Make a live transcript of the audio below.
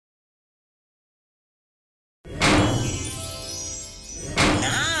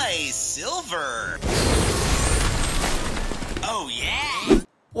silver. Oh, yeah.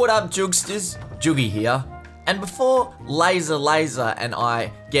 What up, Joogsters? Joogie here. And before Laser and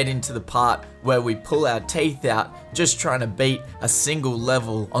I get into the part where we pull our teeth out just trying to beat a single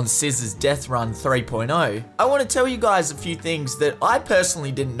level on CIZZORZ Deathrun 3.0, I want to tell you guys a few things that I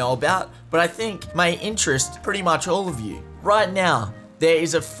personally didn't know about, but I think may interest pretty much all of you. Right now, there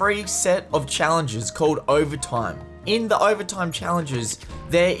is a free set of challenges called Overtime. In the Overtime challenges,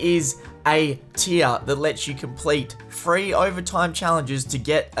 there is a tier that lets you complete free overtime challenges to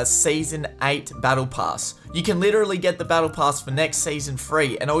get a Season 8 Battle Pass. You can literally get the Battle Pass for next season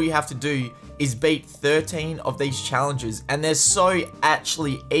free, and all you have to do is beat 13 of these challenges, and they're so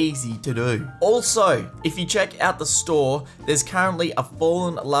actually easy to do. Also, if you check out the store, there's currently a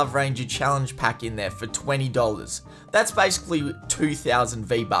Fallen Love Ranger challenge pack in there for $20. That's basically 2,000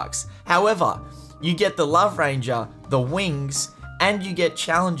 V-Bucks. However, you get the Love Ranger, the wings, and you get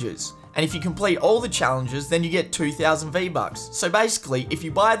challenges. And if you complete all the challenges, then you get 2,000 V-Bucks. So basically, if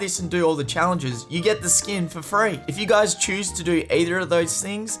you buy this and do all the challenges, you get the skin for free. If you guys choose to do either of those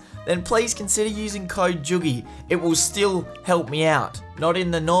things, then please consider using code Joogie. It will still help me out. Not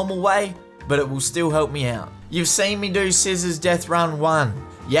in the normal way, but it will still help me out. You've seen me do CIZZORZ Deathrun 1.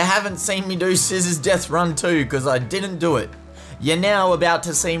 You haven't seen me do CIZZORZ Deathrun 2 because I didn't do it. You're now about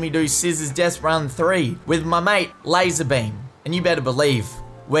to see me do CIZZORZ Deathrun 3 with my mate Lazarbeam. And you better believe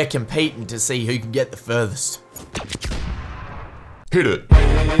we're competing to see who can get the furthest. Hit it.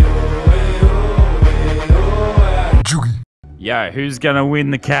 Joogie. Yo, who's gonna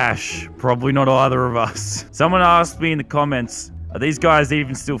win the cash? Probably not either of us. Someone asked me in the comments, are these guys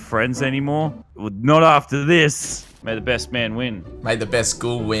even still friends anymore? Well, not after this. May the best man win. May the best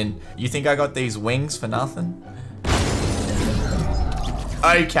school win. You think I got these wings for nothing?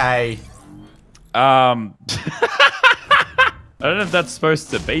 Okay. I don't know if that's supposed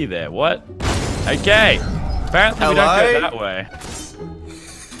to be there. What? Okay. Apparently we don't go that way. Is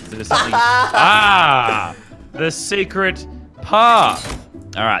there something? Ah! The secret path.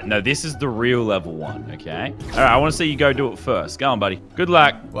 All right. No, this is the real level 1. Okay. All right. I want to see you go do it first. Go on, buddy. Good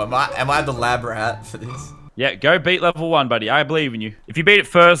luck. Well, am I the lab rat for this? Yeah. Go beat level 1, buddy. I believe in you. If you beat it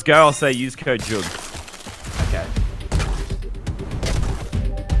first, go. I'll say use code Joog. Okay.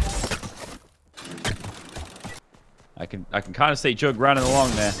 I can kind of see Joog running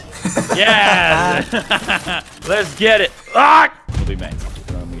along there. Yeah! Let's get it. Ah! It'll be me.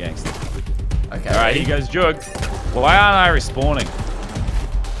 I'm the gangster. Okay. All right, here goes Joog. Why aren't I respawning?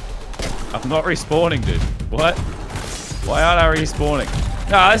 I'm not respawning, dude. What? Why aren't I respawning?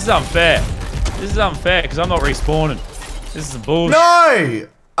 No, this is unfair. This is unfair because I'm not respawning. This is some bullshit. No!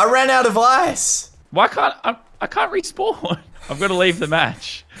 I ran out of ice. Why can't I can't respawn? I've got to leave the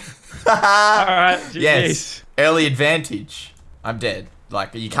match. All right. GG's. Yes. Early advantage. I'm dead.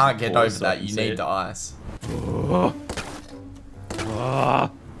 Like, you can't get over that. You need the ice. I'm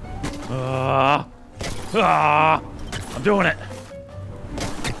doing it.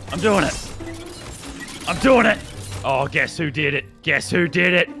 I'm doing it. I'm doing it. Oh, guess who did it? Guess who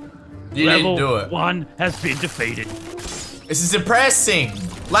did it? You didn't do it. Level 1 has been defeated. This is depressing.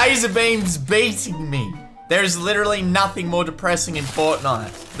 Lazarbeam's beating me. There is literally nothing more depressing in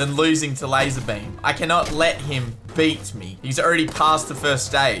Fortnite than losing to Lazarbeam. I cannot let him beat me. He's already passed the first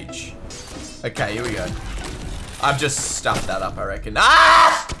stage. Okay, here we go. I've just stuffed that up, I reckon.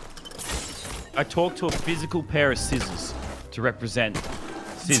 Ah! I talked to a physical pair of scissors to represent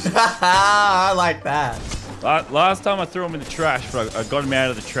scissors. I like that. Last time I threw them in the trash, but I got them out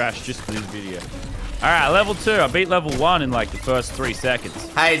of the trash just for this video. All right, level 2. I beat level 1 in like the first 3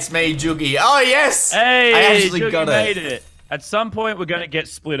 seconds. Hey, it's me, Joogie. Oh, yes! Hey, I actually Joogie got made it. At some point, we're going to get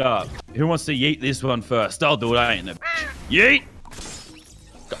split up. Who wants to yeet this one first? I'll do it, I ain't no bitch. Yeet!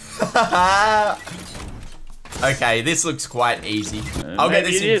 Okay, this looks quite easy. I'll get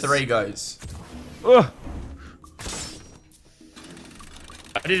this in 3 goes. I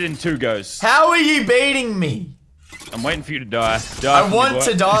did it in 2 goes. How are you beating me? I'm waiting for you to die. I want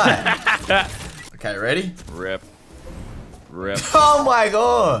to die. Okay, ready? Rip. Rip. Oh my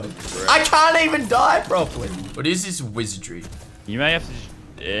god. Rip. I can't even die properly. What is this wizardry? You may have to...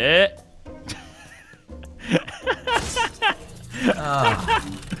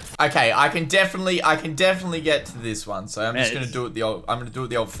 Okay, I can definitely get to this one. So I'm just gonna do it the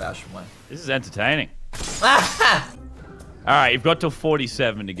old-fashioned way. This is entertaining. Alright, you've got till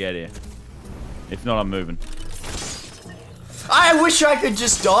 47 to get here. If not, I'm moving. I wish I could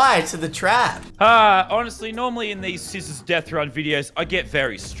just die to the trap. Honestly, normally in these CIZZORZ Deathrun videos, I get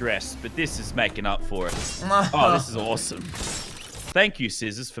very stressed, but this is making up for it. Oh, this is awesome. Thank you,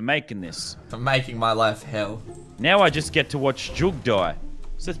 CIZZORZ, for making this. For making my life hell. Now I just get to watch Joog die.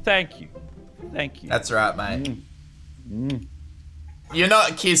 So thank you. Thank you. That's right, mate. You're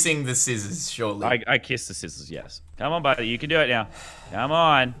not kissing the scissors, surely. I kiss the scissors, yes. Come on, buddy. You can do it now. Come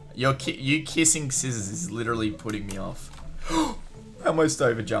on. You kissing scissors is literally putting me off. I almost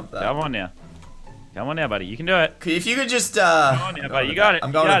overjumped that. Come on now. Come on now, buddy. You can do it. If you could just Come on now, buddy. You got it.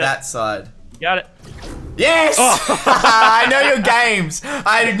 I'm going to that side. You got it. Yes! Oh. I know your games.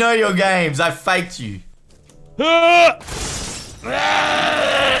 I know your games. I faked you.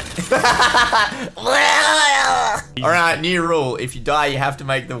 Alright, new rule. If you die, you have to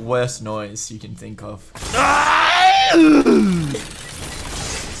make the worst noise you can think of.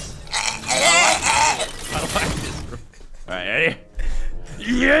 Alright, ready?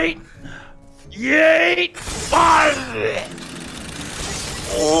 Yeet! Yeet!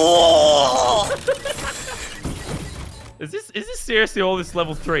 Is this seriously all this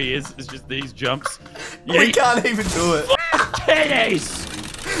level 3 is? Is just these jumps? Yeet. We can't even do it. Tennis!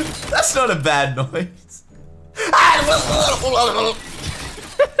 That's not a bad noise.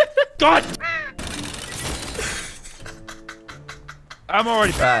 God! I'm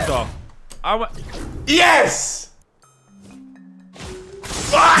already pissed off. Yes!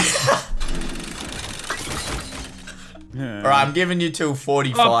 Alright, I'm giving you till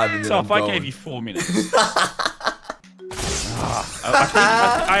 45 and then I'm going. I gave you 4 minutes.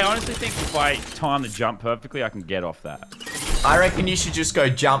 I honestly think if I time the jump perfectly, I can get off that. I reckon you should just go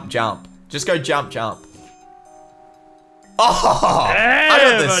jump, jump. Just go jump, jump. Oh! Hey, I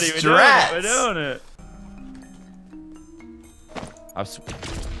got the buddy, strats. We're doing it.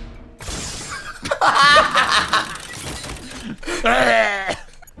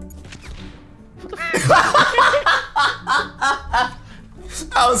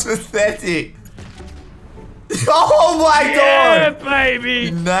 That was pathetic. Oh my god! Baby!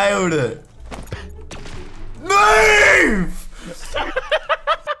 You nailed it. Move!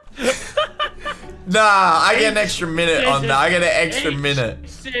 Nah, I get an extra minute on that. I get an extra minute.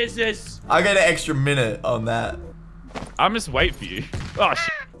 Scissors. I get an extra minute on that. I'm just waiting for you. Oh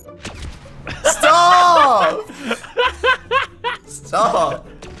shit. Stop! Stop!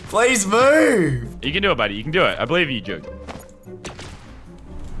 Please move! You can do it, buddy. You can do it. I believe in you, Joogie.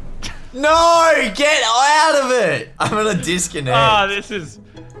 No! Get out of it! I'm gonna disconnect. Oh, this is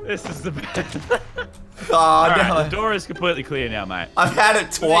the best. Oh, Alright, no. the door is completely clear now, mate. I've had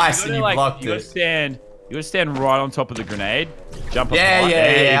it twice and you blocked You gotta stand right on top of the grenade. Jump up. Yeah,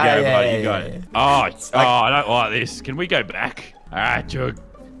 there you go, buddy. yeah, You got yeah. it. Oh, I don't like this. Can we go back? Alright, Joog.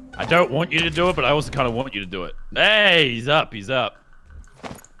 I don't want you to do it, but I also kind of want you to do it. Hey, he's up. He's up.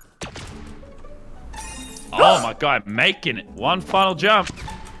 Oh my god, making it. One final jump.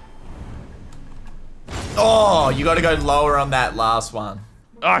 Oh, you gotta go lower on that last one.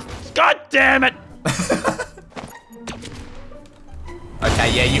 Oh, god damn it!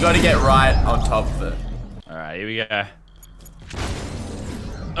 Okay, yeah, you gotta get right on top of it. Alright, here we go.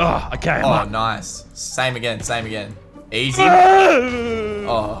 Oh, okay. Oh, nice. Same again, same again. Easy.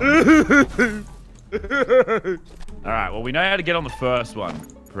 Oh. Alright, well, we know how to get on the first one,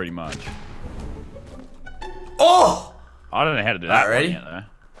 pretty much. Oh! I don't know how to do that. Ready? Yet, though.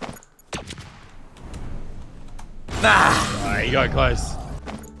 Nah. Alright, you got close.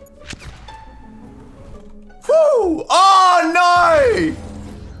 Woo! Oh no!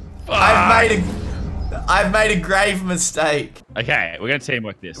 Fuck. I've made a grave mistake. Okay, we're gonna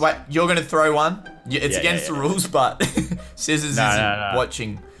teamwork this. Wait, you're gonna throw one? It's against the rules, but Scissors isn't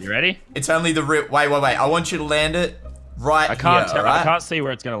watching. You ready? It's only the rip. Wait. I want you to land it right I can't here, right? I can't see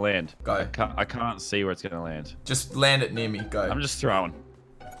where it's gonna land. Go. I can't see where it's gonna land. Just land it near me. Go. I'm just throwing.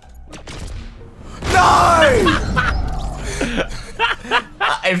 No!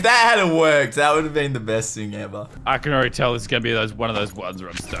 If that had worked, that would have been the best thing ever. I can already tell this is gonna be one of those ones where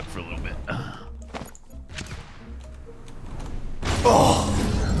I'm stuck for a little bit. Oh!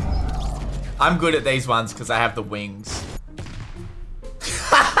 I'm good at these ones because I have the wings.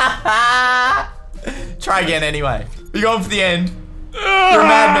 Try again anyway. You're going for the end. You're a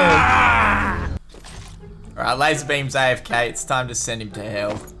madman. Alright, Lazarbeam's AFK. It's time to send him to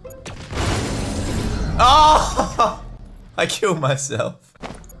hell. Oh! I killed myself.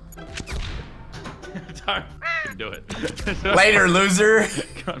 Don't do it. Later, loser.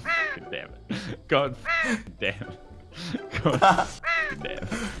 God damn it. God damn it. God damn it.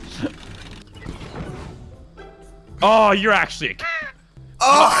 Oh, you're actually a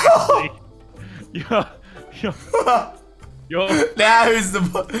Oh! You're Now who's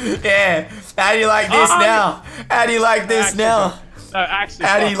the... Yeah. How do you like this now? How do you like this now? No, actually.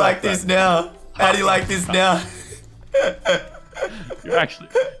 How do you like this now? How do you like this now? You're actually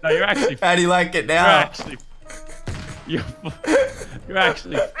How do you like it now? you're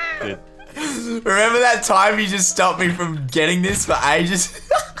actually good. Remember that time you just stopped me from getting this for ages?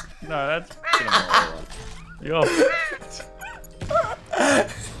 No, that's you're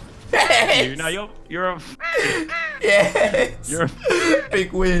you. No, you're a Yes. you're a,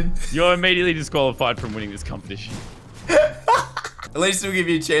 Big win. you're immediately disqualified from winning this competition. At least we'll give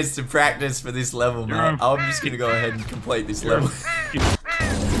you a chance to practice for this level, mate. I'm just gonna go ahead and complete this level.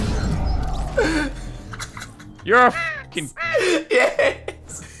 You're a fucking.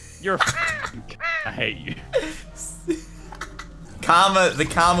 Yes. You're a fucking. I hate you. The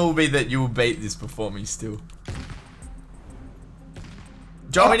karma will be that you will beat this before me still.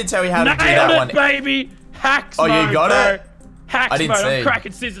 Do you want me to tell you how to do that one? Nailed it, baby! Hacks Oh, mode, you got bro. it? Hacks I didn't mode. see. I'm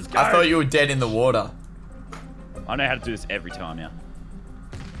cracking scissors. Go. I thought you were dead in the water. I know how to do this every time now.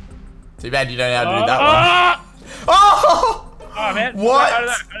 Too bad you don't know how to do that one. Oh! Oh man. What?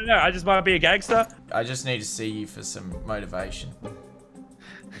 I don't know. I just want to be a gangster. I just need to see you for some motivation.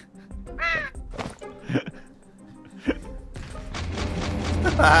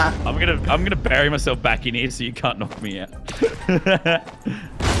 I'm gonna bury myself back in here so you can't knock me out.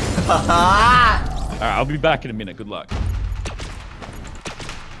 Alright, I'll be back in a minute. Good luck.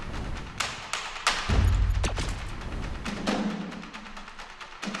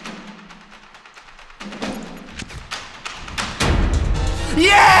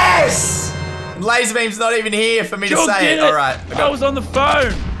 Yes! Lazarbeam's not even here for me to Joog say did it. Alright. I was on the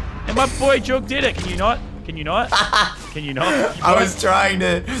phone. And my boy Joog did it. Can you not? Can you not? Can you not? I was trying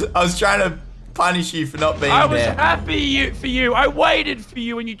to punish you for not being I was there. happy for you. I waited for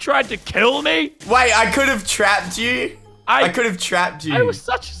you and you tried to kill me. Wait, I could have trapped you. I could have trapped you. I was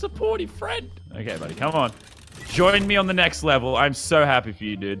such a supportive friend. Okay, buddy, come on. Join me on the next level. I'm so happy for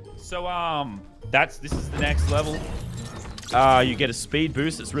you, dude. So, this is the next level. You get a speed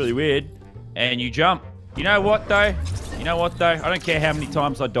boost. It's really weird. And you jump. You know what, though? I don't care how many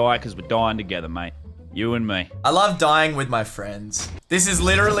times I die because we're dying together, mate. You and me. I love dying with my friends. This is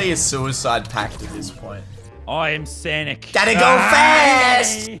literally a suicide pact at this point. I am Sanic. Gotta go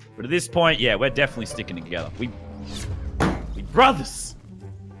fast! But at this point, yeah, we're definitely sticking together. We brothers.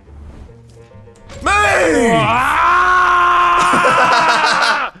 Move!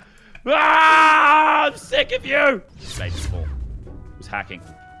 Ah! Ah! I'm sick of you. Baby fall. It was hacking.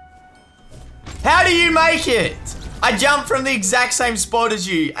 How do you make it? I jumped from the exact same spot as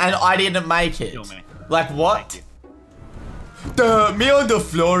you and I didn't make it. Kill me. Like what? Duh, me on the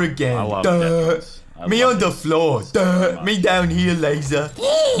floor again. I love Duh. that. Me on the floor. Duh. Me down here, laser.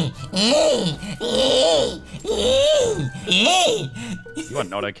 You are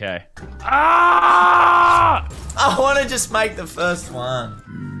not okay. Ah! I want to just make the first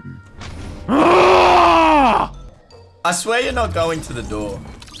one. Ah! I swear you're not going to the door.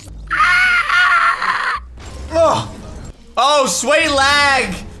 Oh, oh, sweet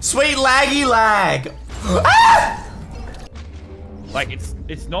lag. Sweet laggy lag. Ah! Like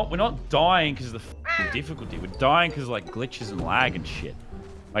it's not. We're not dying because of the difficulty. We're dying because like glitches and lag and shit.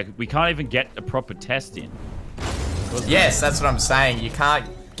 Like we can't even get a proper test in. Yes, that's what I'm saying. You can't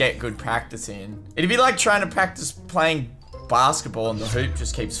get good practice in. It'd be like trying to practice playing basketball and the hoop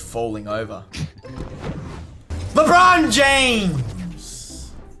just keeps falling over. LeBron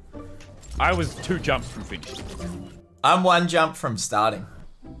James! I was 2 jumps from finishing. I'm 1 jump from starting.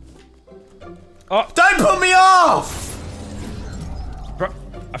 Oh, Don't put me off! bro,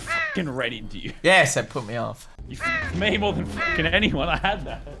 I fucking read into you. Yes, that put me off. You f***ed me more than fucking anyone. I had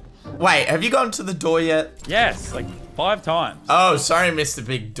that. Wait, have you gone to the door yet? Yes, like 5 times. Oh, sorry, Mr.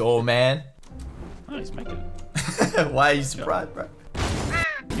 Big Door Man. Oh, he's making it. Why are you surprised, bro?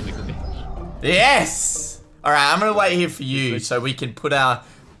 Give me a good bitch. Yes! Alright, I'm gonna wait here for you so we can put our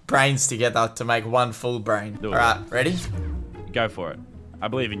brains together to make one full brain. Alright, ready? Go for it. I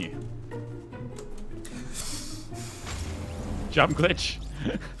believe in you. Jump glitch.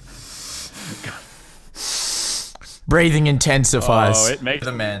 Breathing intensifies. Oh, it makes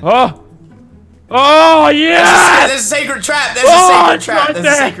the man. Oh! Oh, yeah! There's a secret trap! There's Oh, a secret it's trap! right There's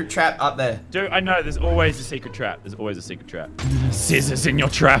there. a secret trap up there. Dude, I know, there's always a secret trap. There's always a secret trap. Scissors in your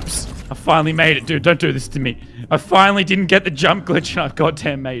traps. I finally made it, dude. Don't do this to me. I finally didn't get the jump glitch and I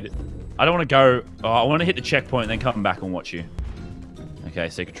goddamn made it. I don't want to go... Oh, I want to hit the checkpoint and then come back and watch you. Okay,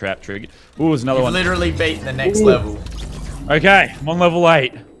 secret trap triggered. Ooh, there's another You've one. literally beaten the next level. Okay, I'm on level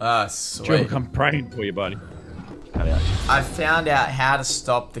 8. Ah, sweet. Joog, I'm praying for you, buddy. Cut out. I found out how to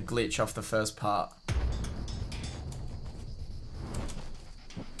stop the glitch off the first part.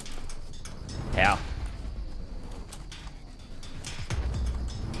 How?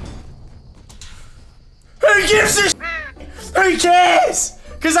 Who gives a Who cares?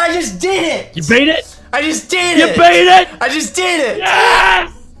 Because I just did it! You beat it? I just did You it! beat it? I just did it!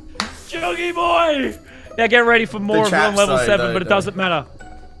 Yes! Joogie boy! Now get ready for more of on level 7, but it doesn't matter.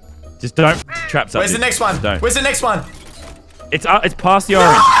 Just don't traps up. Where's the next one? Where's the next one? It's past the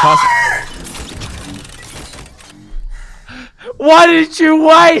orange. Why did you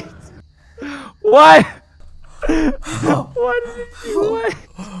wait? Why? Why did you wait?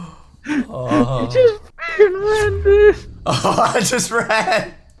 You just fucking ran, dude. Oh, I just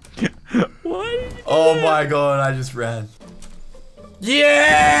ran. Why did you Oh my god, I just ran.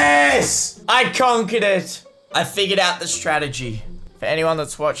 Yes! I conquered it. I figured out the strategy. For anyone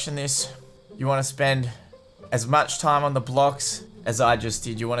that's watching this, you want to spend as much time on the blocks as I just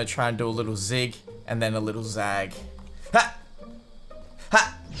did. You want to try and do a little zig and then a little zag. Ha!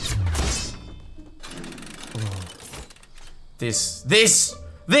 Ha! This!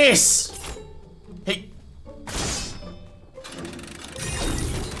 Hey!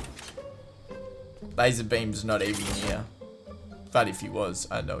 Lazarbeam's not even here. But if he was,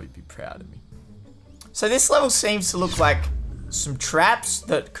 I know he'd be proud of me. So this level seems to look like some traps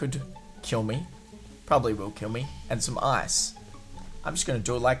that could kill me. Probably will kill me. And some ice. I'm just gonna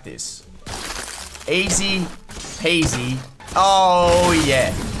do it like this. Easy peasy. Oh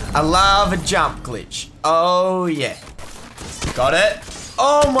yeah. I love a jump glitch. Oh yeah. Got it?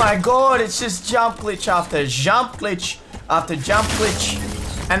 Oh my god, it's just jump glitch after jump glitch after jump glitch.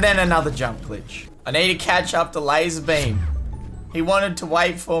 And then another jump glitch. I need to catch up to Lazarbeam. He wanted to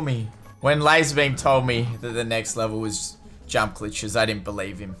wait for me. When Lazarbeam told me that the next level was jump glitches, I didn't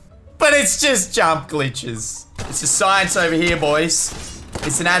believe him. But it's just jump glitches. It's a science over here, boys.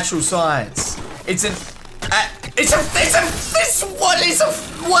 It's an actual science. It's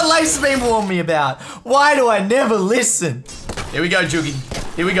what Lazarbeam warned me about. Why do I never listen? Here we go, Joogie.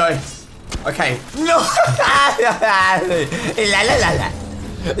 Here we go. Okay. No. La la la la.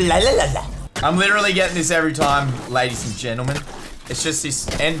 La la la la. I'm literally getting this every time, ladies and gentlemen. It's just this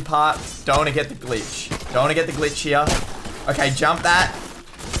end part. Don't want to get the glitch. Don't want to get the glitch here. Okay, jump that.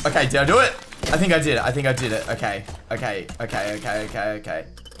 Okay, did I do it? I think I did it. I think I did it. Okay. Okay. Okay. Okay. Okay. Okay.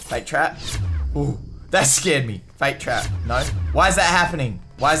 Fake trap. Ooh, that scared me. Fake trap. No. Why is that happening?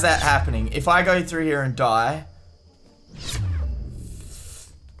 Why is that happening? If I go through here and die.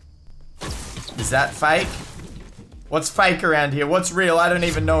 Is that fake? What's fake around here? What's real? I don't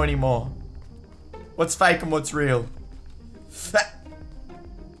even know anymore. What's fake and what's real? Ha!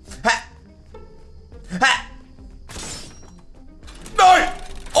 Ha! Ha! No!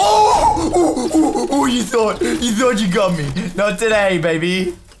 Oh! You thought you got me. Not today,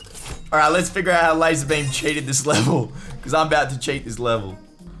 baby. Alright, let's figure out how Lazarbeam cheated this level. Because I'm about to cheat this level.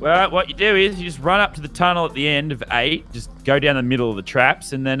 Well, what you do is you just run up to the tunnel at the end of 8. Just go down the middle of the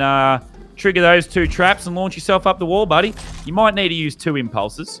traps and then trigger those 2 traps and launch yourself up the wall, buddy. You might need to use 2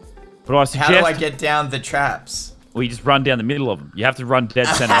 impulses. But I suggest... How do I get down the traps? Well, you just run down the middle of them. You have to run dead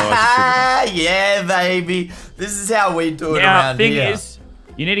center. Yeah, baby. This is how we do it around here. Now, thing is,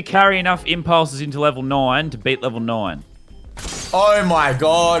 you need to carry enough impulses into level 9 to beat level 9. Oh my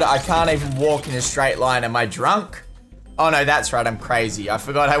god, I can't even walk in a straight line. Am I drunk? Oh no, that's right, I'm crazy. I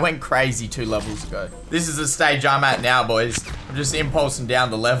forgot I went crazy 2 levels ago. This is the stage I'm at now, boys. I'm just impulsing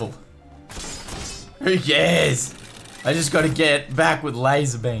down the level. Who cares? I just gotta get back with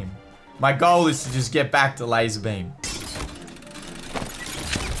Lazarbeam. My goal is to just get back to Lazarbeam.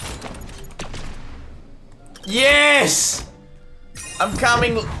 Yes! I'm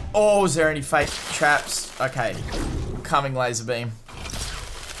coming. Oh, is there any fake traps? Okay. I'm coming, Lazarbeam.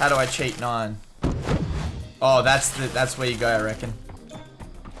 How do I cheat 9? Oh, that's where you go, I reckon.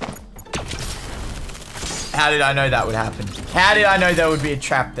 How did I know that would happen? How did I know there would be a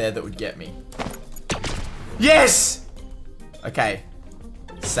trap there that would get me? Yes! Okay.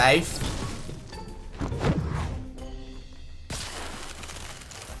 Safe.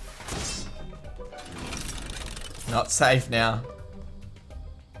 Not safe now.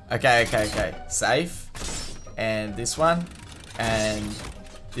 Okay, okay, okay. Safe. And this one. And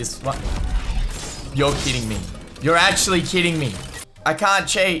this one. You're kidding me. You're actually kidding me. I can't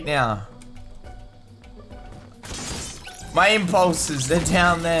cheat now. My impulses, they're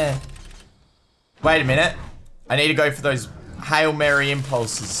down there. Wait a minute. I need to go for those Hail Mary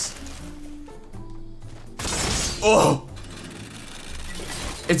impulses. Oh!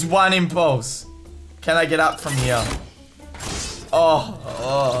 It's 1 impulse. Can I get up from here?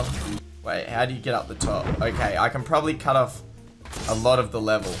 Oh. Wait, how do you get up the top? Okay, I can probably cut off a lot of the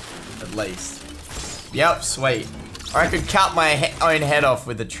level, at least. Yep, sweet. Or I could cut my own head off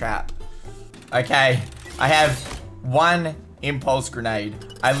with a trap. Okay, I have 1 impulse grenade.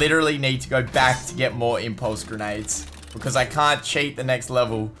 I literally need to go back to get more impulse grenades. Because I can't cheat the next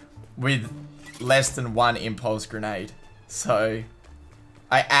level with less than 1 impulse grenade. So,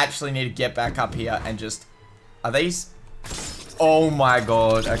 I actually need to get back up here and just... Are these... Oh my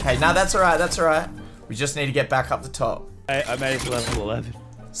god. Okay, no, that's alright, that's alright. We just need to get back up the top. I made it to level 11.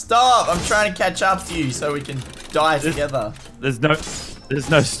 Stop! I'm trying to catch up to you so we can die together. There's no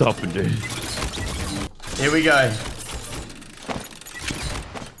stopping, dude. Here we go.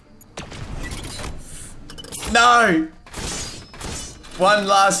 No! One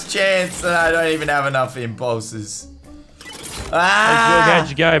last chance and I don't even have enough impulses. Ah! How'd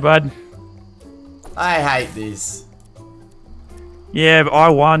you go, bud? I hate this. Yeah, but I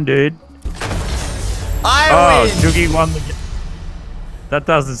won, dude. I win! Joogie won the game. That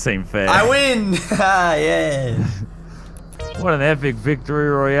doesn't seem fair. I win! Ah, yeah. What an epic victory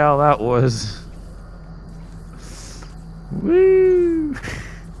royale that was. Woo!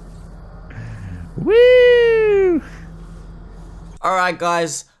 Woo! Alright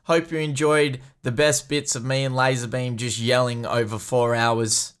guys, hope you enjoyed the best bits of me and Lazarbeam just yelling over 4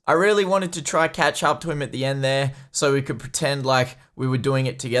 hours. I really wanted to try catch up to him at the end there so we could pretend like we were doing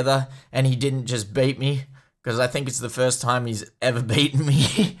it together and he didn't just beat me, because I think it's the first time he's ever beaten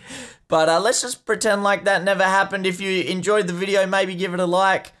me. But let's just pretend like that never happened. If you enjoyed the video, maybe give it a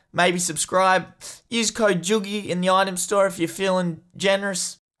like, maybe subscribe. Use code Joogie in the item store if you're feeling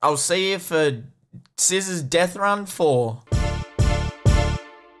generous. I'll see you for CIZZORZ Death Run 4.